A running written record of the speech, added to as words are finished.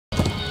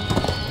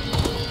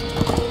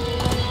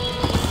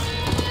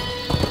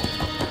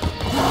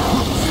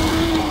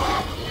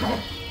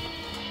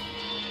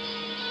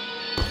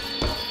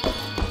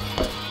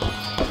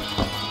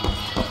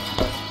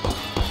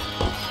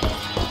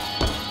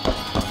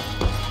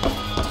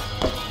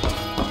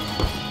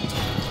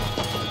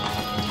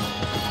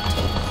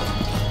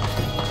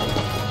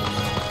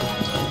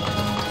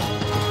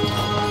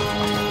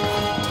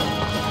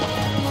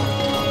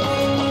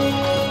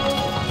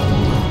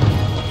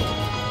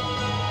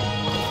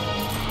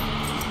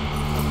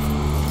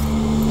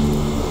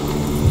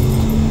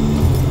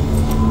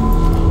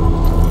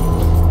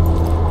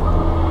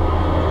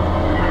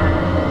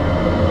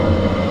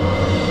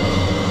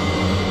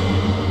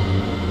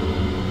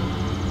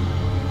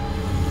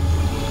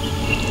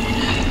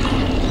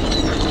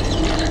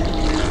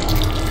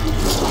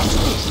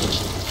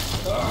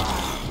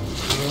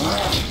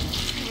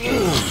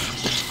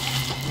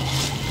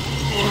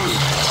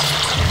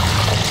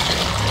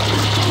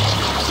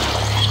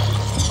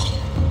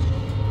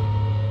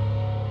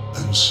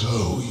And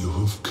so you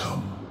have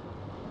come,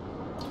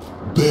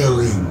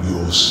 bearing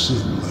your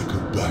sin like a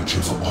badge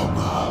of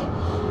honor.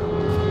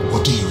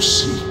 What do you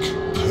seek,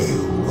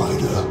 Pale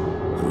Rider?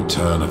 The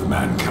return of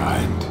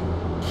mankind.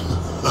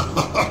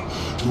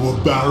 To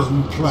a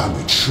barren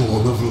planet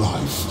shorn of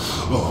life.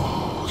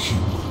 Oh,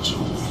 humans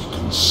are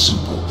weak and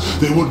simple.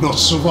 They would not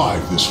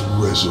survive this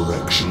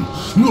resurrection,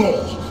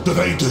 nor do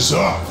they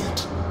deserve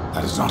it.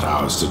 That is not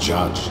ours to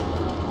judge.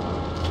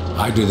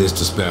 I do this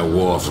to spare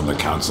war from the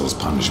Council's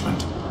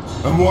punishment.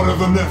 And what of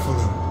the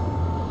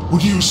Nephilim?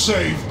 Would you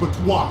save but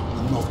one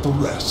and not the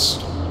rest?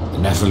 The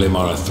Nephilim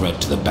are a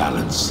threat to the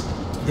balance.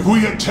 If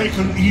we had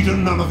taken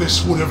Eden, none of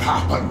this would have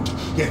happened.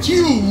 Yet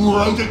you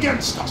rode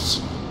against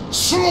us,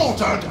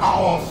 slaughtered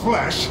our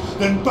flesh,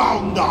 then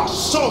bound our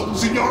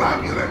souls in your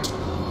amulet.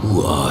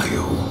 Who are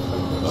you?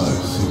 I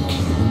think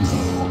you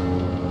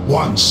know.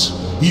 Once,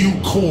 you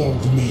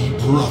called me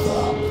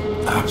brother.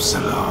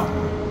 Absalom.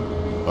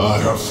 I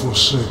have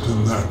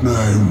forsaken that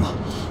name.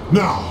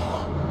 Now,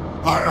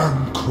 I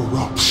am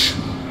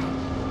corruption.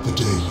 The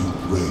day you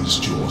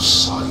raised your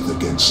scythe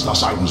against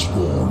us, I was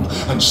born,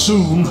 and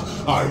soon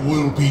I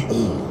will be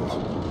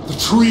all. The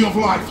tree of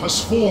life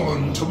has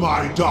fallen to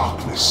my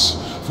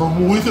darkness,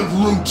 from withered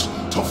root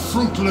to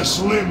fruitless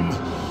limb,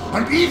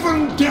 and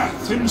even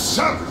death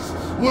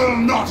himself will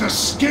not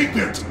escape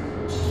it.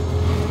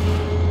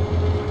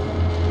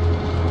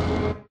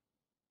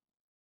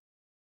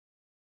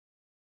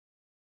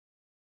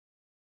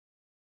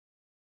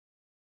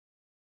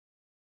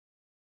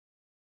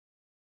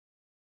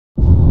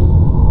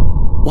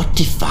 What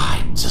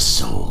defines a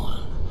soul?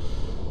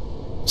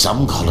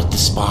 Some call it the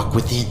spark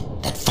within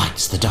that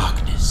fights the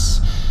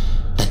darkness,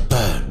 that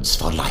burns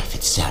for life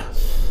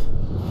itself.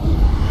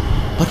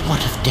 But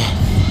what of death,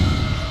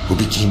 who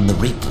became the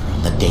Reaper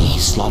on the day he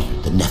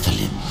slaughtered the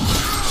Nephilim?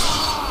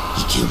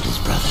 He killed his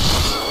brother,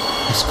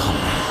 his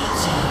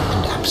comrades,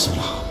 and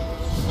Absalom.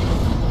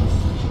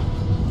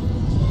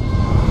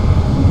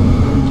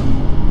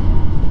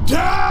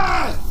 Death!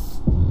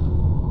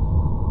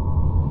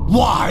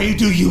 Why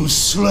do you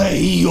slay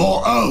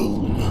your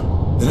own?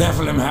 The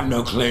Nephilim have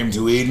no claim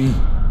to Eden.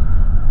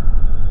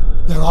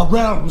 There are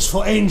realms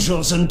for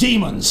angels and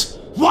demons.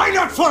 Why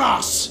not for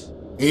us?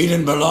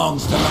 Eden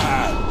belongs to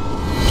man.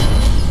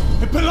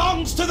 It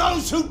belongs to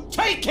those who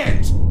take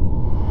it!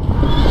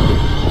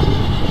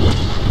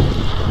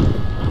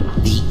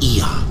 The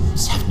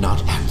eons have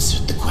not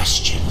answered the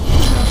question.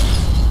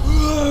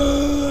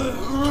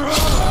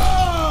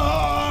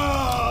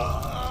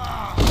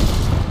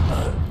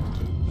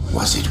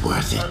 Was it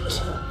worth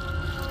it?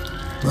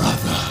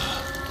 Brother.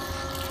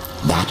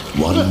 That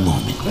one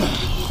moment.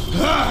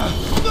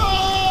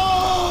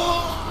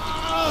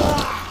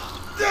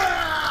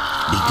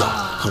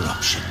 Begot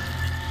corruption.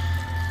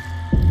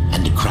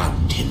 And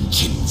crowned him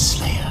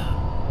kinslayer.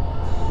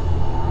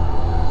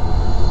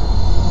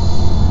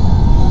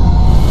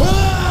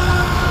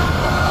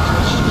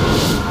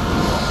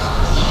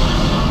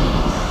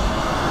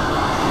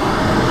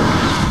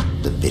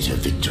 The bitter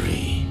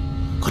victory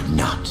could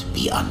not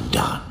be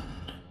undone.